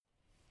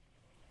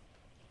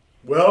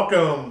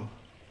Welcome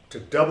to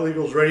Double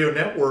Eagles Radio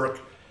Network,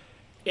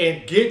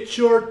 and get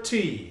your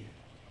tea,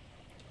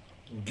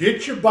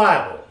 get your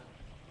Bible,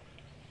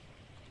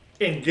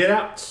 and get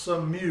out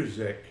some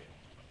music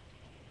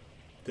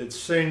that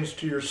sings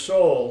to your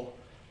soul,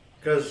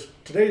 because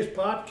today's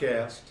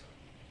podcast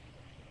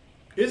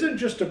isn't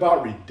just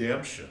about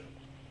redemption.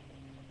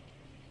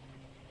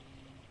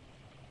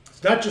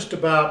 It's not just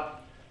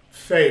about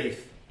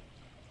faith.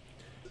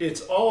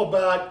 It's all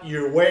about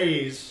your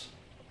ways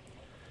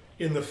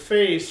in the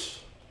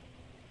face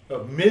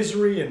of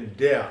misery and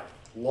death,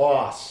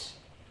 loss.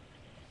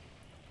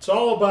 It's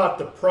all about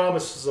the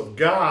promises of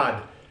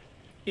God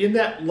in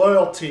that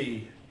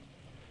loyalty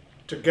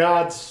to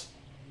God's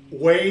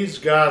ways,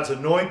 God's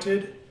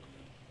anointed,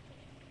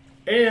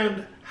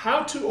 and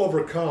how to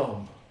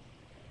overcome,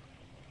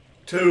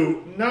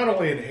 to not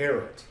only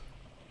inherit,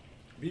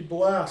 be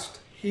blessed,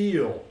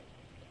 heal,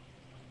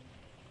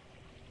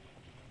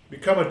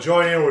 become a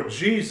joint heir with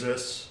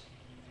Jesus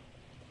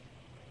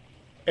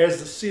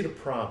as the seed of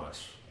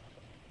promise.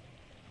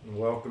 And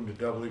welcome to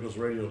Double Eagles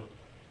Radio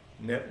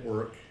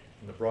Network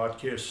in the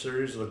broadcast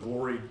series of the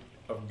glory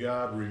of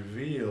God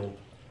revealed,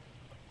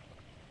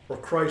 or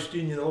Christ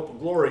in you, the hope of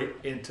glory.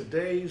 In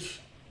today's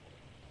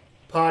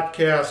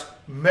podcast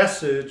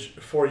message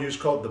for you is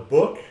called the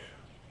Book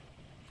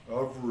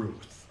of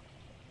Ruth.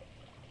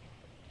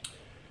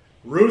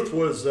 Ruth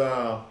was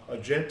a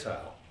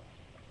Gentile.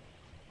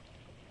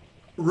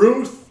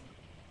 Ruth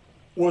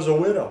was a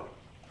widow.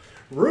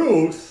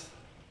 Ruth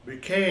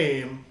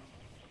became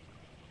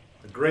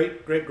the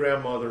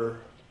great-great-grandmother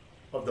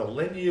of the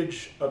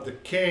lineage of the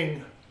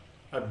king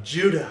of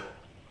Judah,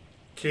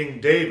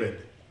 King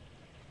David,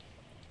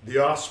 the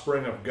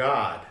offspring of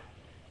God,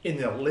 in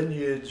the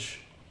lineage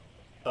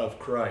of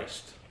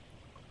Christ.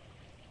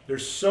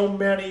 There's so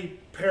many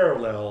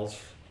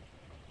parallels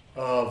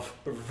of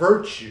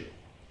virtue.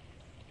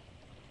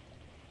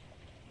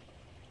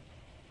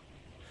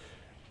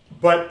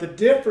 But the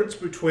difference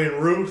between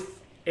Ruth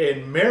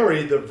and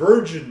Mary, the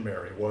Virgin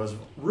Mary, was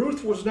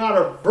Ruth was not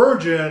a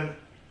virgin.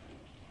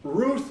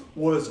 Ruth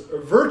was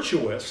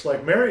virtuous,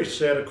 like Mary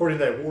said, according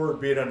to that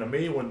word, be it unto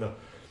me, when the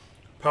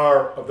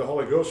power of the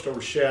Holy Ghost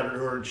overshadowed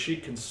her and she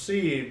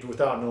conceived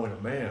without knowing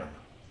a man.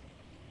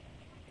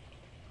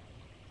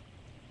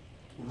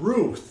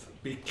 Ruth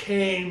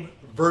became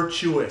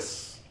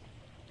virtuous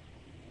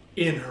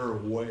in her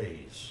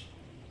ways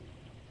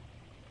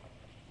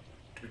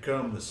to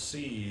become the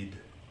seed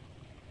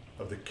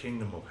of the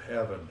kingdom of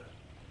heaven,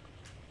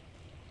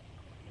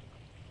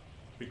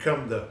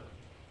 become the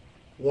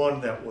one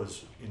that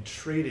was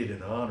entreated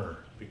in honor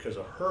because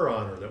of her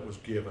honor that was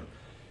given,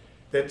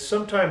 that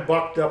sometime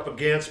bucked up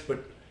against,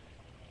 but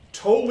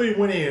totally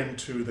went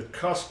into the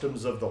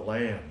customs of the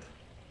land.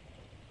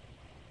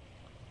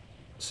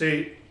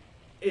 See,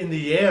 in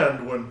the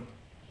end, when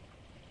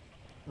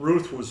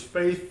Ruth was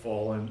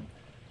faithful and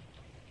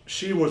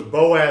she was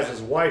Boaz's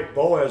wife,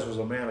 Boaz was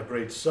a man of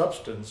great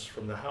substance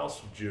from the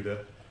house of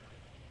Judah.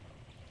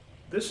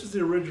 This is the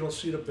original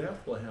seed of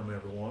Bethlehem,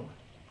 everyone.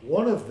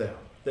 One of them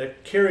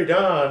that carried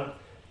on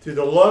through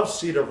the love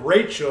seed of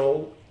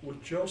Rachel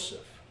with Joseph.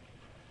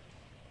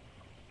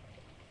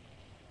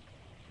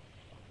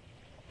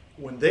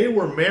 When they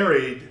were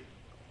married,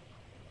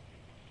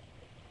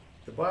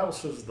 the Bible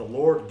says the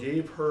Lord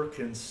gave her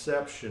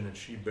conception and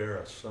she bare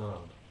a son.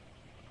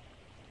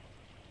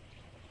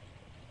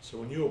 So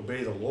when you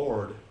obey the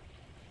Lord,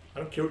 I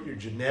don't care what your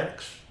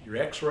genetics, your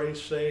x-rays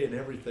say, and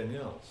everything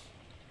else.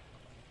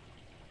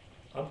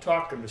 I'm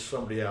talking to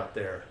somebody out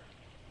there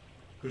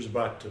who's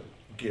about to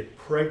get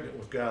pregnant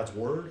with God's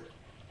Word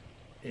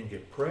and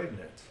get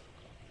pregnant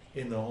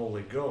in the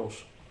Holy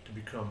Ghost to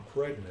become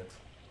pregnant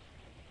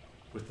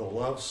with the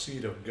love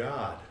seed of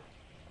God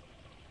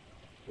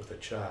with a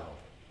child.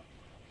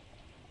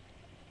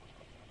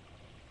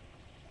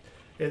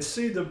 And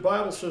see, the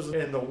Bible says,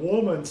 and the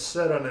woman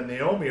said unto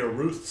Naomi, or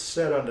Ruth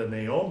said unto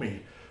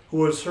Naomi, who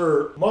was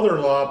her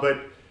mother-in-law,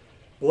 but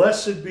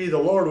blessed be the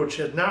Lord, which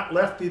hath not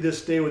left thee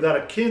this day without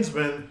a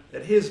kinsman,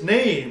 that his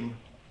name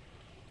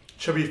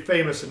shall be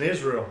famous in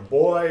Israel.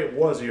 Boy,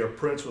 was he a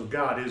prince with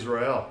God,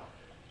 Israel.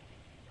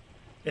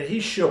 And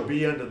he shall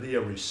be unto thee a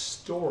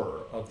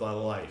restorer of thy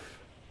life,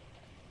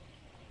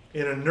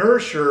 and a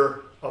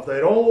nourisher of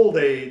thine old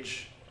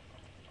age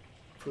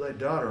for thy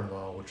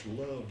daughter-in-law, which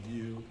loved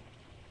you,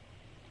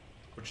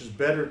 which is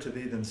better to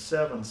thee than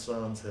 7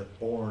 sons have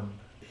borne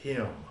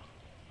him.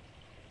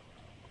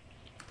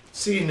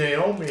 See,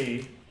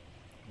 Naomi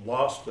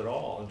lost it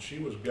all, and she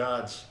was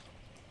God's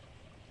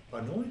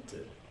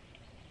anointed.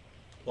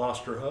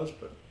 Lost her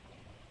husband.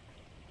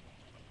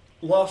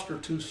 Lost her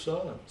 2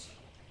 sons.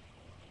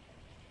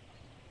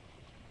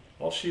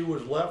 All she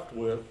was left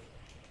with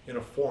in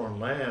a foreign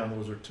land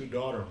was her 2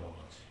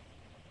 daughter-in-laws.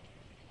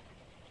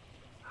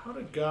 How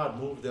did God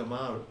move them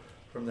out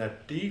from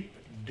that deep,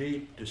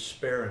 deep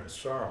despair and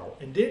sorrow,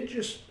 and didn't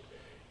just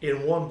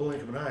in one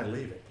blink of an eye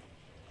leave it?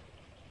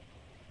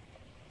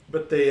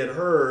 But they had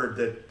heard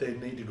that they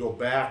need to go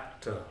back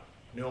to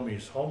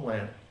Naomi's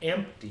homeland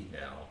empty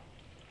now,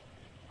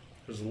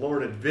 because the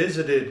Lord had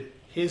visited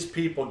his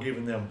people,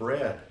 giving them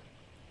bread.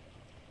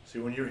 See,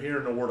 when you're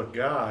hearing the word of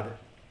God,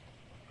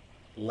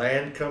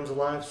 land comes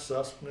alive,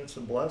 sustenance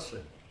and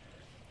blessing.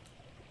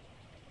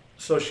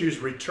 So she was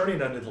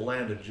returning unto the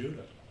land of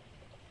Judah.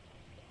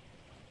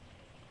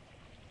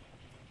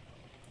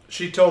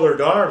 She told her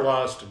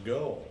daughter-in-laws to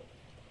go.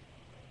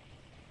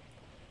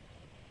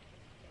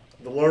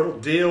 The Lord will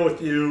deal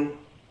with you,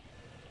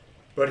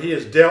 but he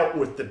has dealt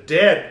with the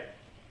dead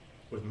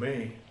with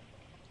me.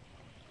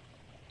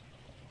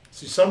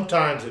 See,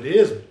 sometimes it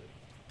is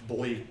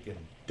bleak and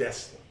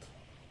desolate.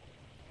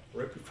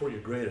 Right before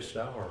your greatest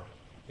hour,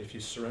 if you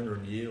surrender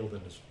and yield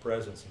in his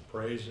presence and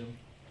praise him.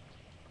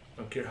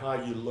 I don't care how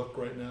you look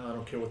right now. I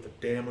don't care what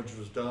the damage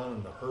was done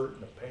and the hurt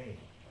and the pain.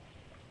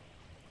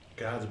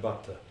 God's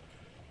about to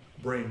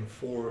bring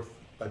forth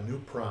a new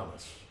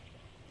promise.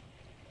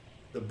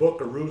 The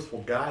Book of Ruth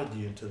will guide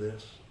you into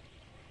this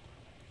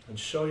and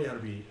show you how to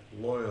be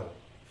loyal,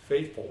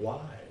 faithful,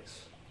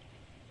 wise,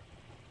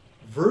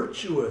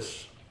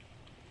 virtuous.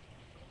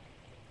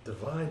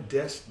 Divine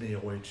destiny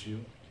awaits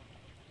you.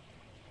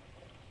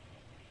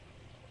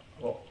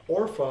 Well,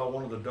 Orpah,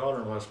 one of the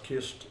daughter-in-laws,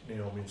 kissed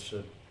Naomi and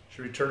said,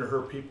 she returned to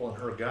her people and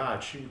her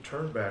God. She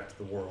returned back to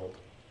the world.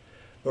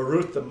 But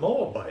Ruth the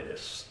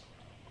Moabitess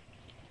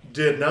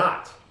did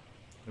not.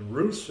 And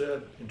Ruth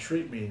said,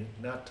 entreat me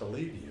not to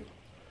leave you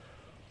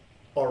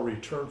or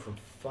return from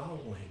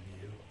following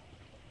you.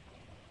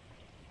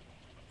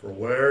 For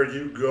where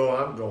you go,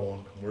 I'm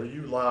going. Where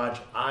you lodge,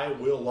 I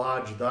will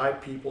lodge. Thy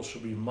people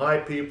shall be my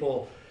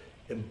people,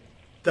 and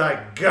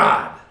thy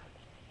God,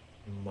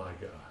 my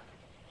God.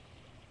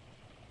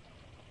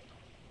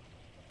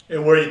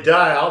 And where you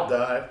die, I'll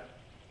die,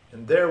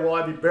 and there will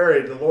I be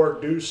buried. The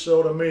Lord do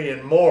so to me,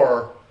 and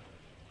more,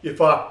 if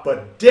aught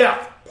but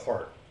death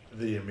part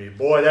thee and me.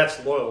 Boy,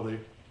 that's loyalty.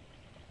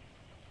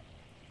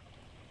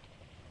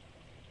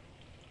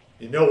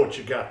 You know what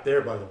you got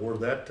there by the word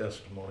of that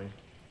testimony.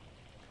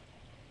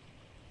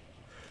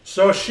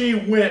 So she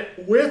went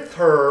with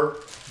her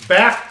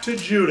back to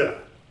Judah.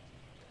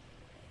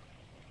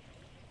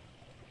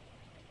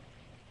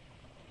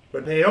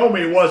 But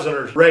Naomi wasn't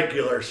her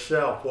regular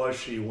self, was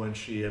she, when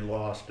she had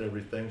lost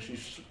everything?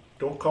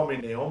 Don't call me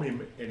Naomi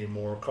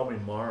anymore, call me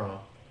Mara.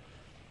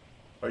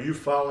 Are you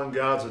following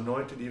God's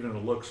anointed even if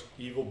it looks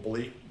evil,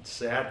 bleak, and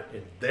sad,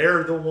 and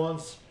they're the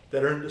ones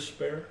that are in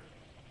despair?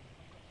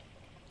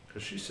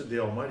 Because she said, the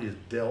Almighty has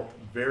dealt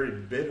very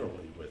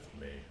bitterly with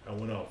me. I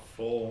went out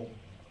full,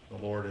 the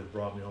Lord has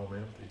brought me home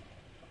empty.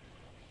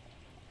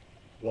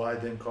 Why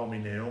then call me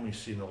Naomi,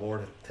 seeing the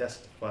Lord hath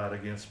testified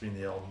against me, and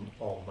the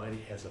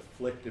Almighty has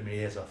afflicted me,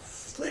 has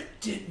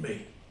afflicted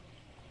me.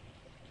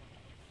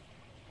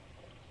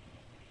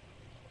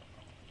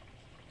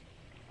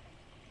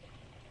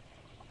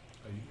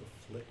 Are you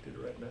afflicted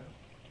right now?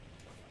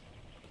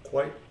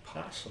 Quite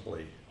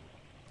possibly.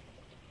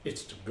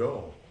 It's to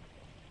go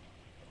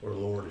where the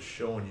Lord is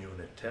showing you and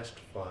to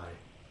testify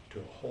to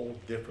a whole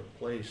different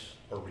place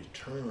or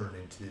return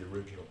into the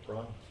original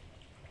promise.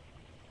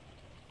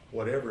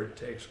 Whatever it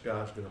takes,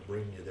 God's going to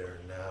bring you there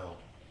now.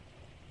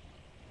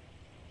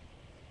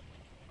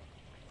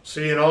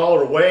 See, in all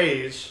her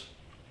ways,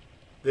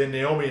 then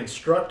Naomi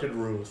instructed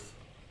Ruth.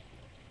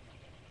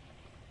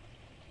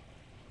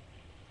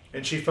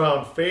 And she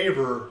found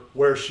favor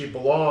where she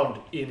belonged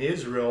in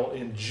Israel,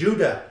 in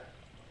Judah.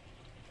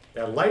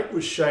 That light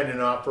was shining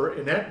off her,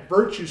 and that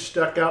virtue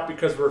stuck out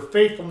because of her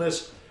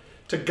faithfulness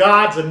to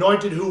God's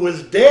anointed, who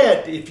was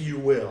dead, if you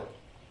will.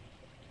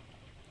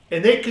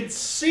 And they could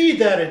see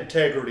that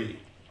integrity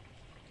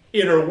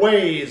in her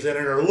ways and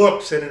in her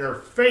looks and in her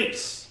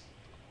face,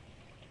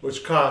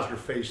 which caused her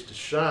face to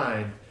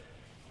shine.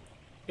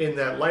 In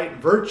that light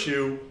and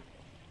virtue,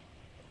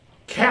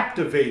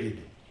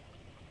 captivated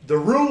the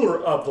ruler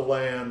of the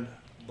land,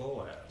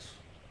 Boaz.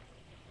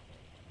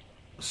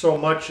 So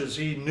much as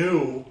he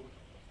knew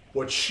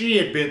what she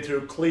had been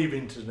through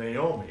cleaving to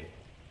Naomi.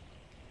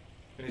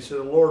 And he said,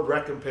 the Lord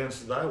recompense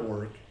thy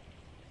work,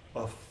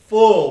 a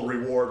full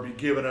reward be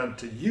given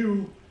unto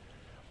you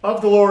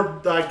of the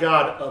Lord thy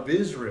God of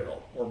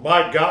Israel, or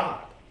my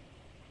God,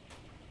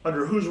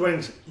 under whose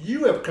wings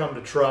you have come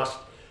to trust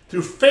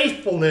through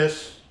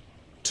faithfulness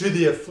to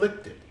the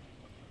afflicted.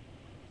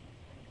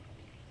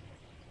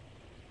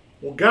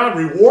 Well, God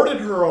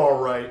rewarded her all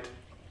right,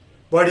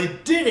 but he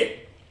did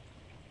it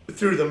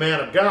through the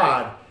man of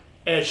God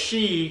as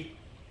she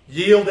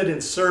yielded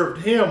and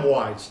served him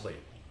wisely,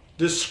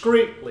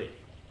 discreetly,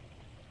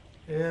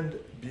 and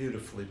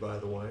beautifully, by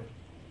the way.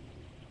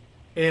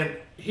 And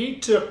he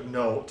took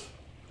note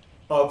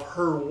of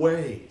her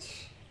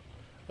ways.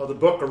 Now, the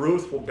Book of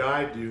Ruth will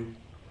guide you.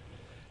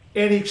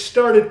 And he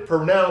started to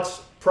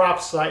pronounce,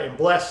 prophesy, and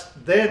bless,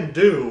 then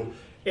do,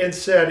 and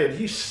said, and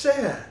he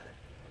said,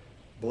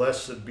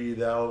 blessed be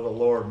thou of the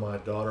Lord, my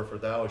daughter, for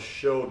thou hast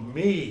showed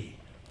me,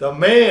 the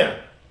man,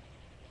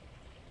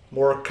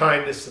 more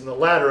kindness in the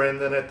latter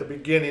end than at the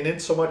beginning,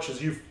 insomuch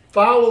as you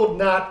followed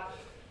not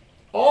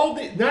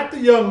the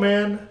young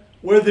man,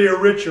 whether you're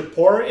rich or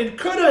poor, and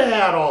could have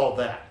had all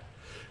that.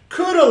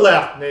 Could have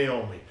left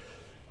Naomi.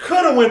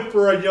 Could have went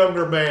for a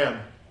younger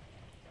man.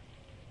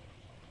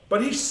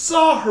 But he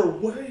saw her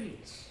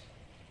ways.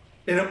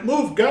 And it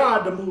moved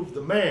God to move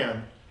the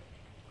man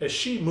as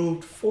she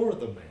moved for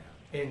the man.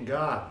 And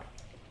God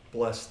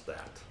blessed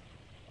that.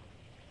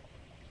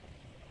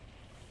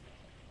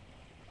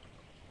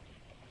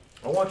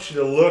 I want you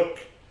to look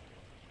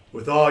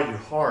with all your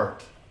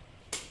heart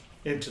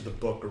into the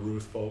book of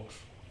Ruth, folks.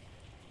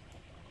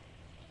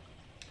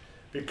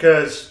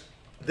 Because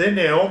then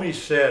Naomi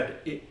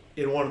said,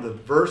 in one of the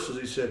verses,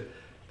 he said,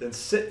 then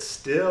sit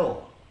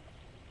still,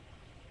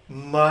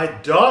 my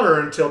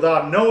daughter, until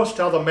thou knowest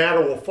how the matter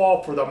will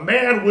fall, for the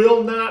man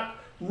will not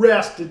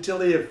rest until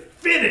he have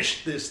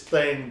finished this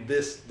thing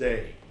this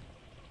day.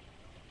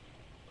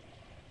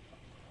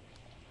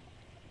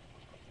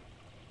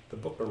 The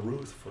book of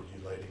Ruth for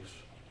you ladies.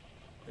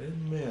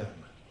 Amen.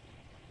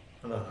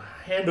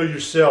 Handle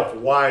yourself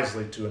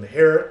wisely to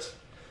inherit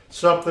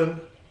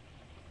something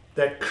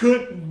that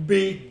couldn't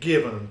be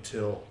given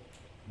until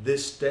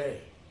this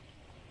day.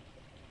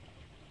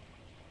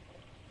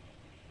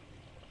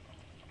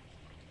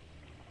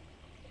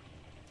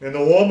 And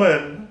the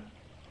woman,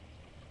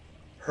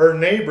 her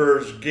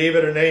neighbors gave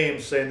it a name,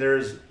 saying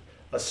there's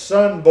a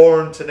son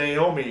born to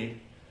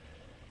Naomi.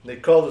 And they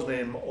called his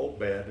name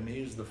Obed, and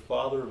he's the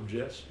father of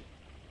Jesse,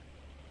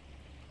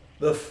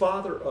 the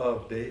father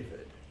of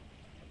David.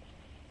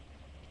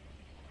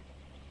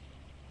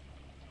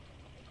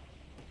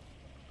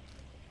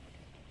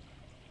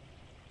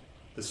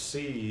 The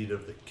seed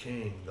of the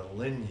king, the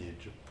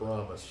lineage of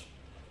promise,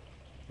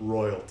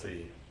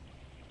 royalty,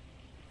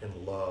 and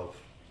love.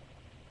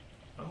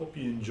 I hope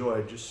you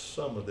enjoyed just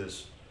some of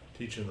this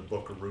teaching the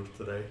book of Ruth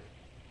today.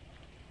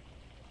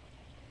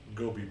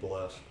 Go be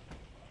blessed.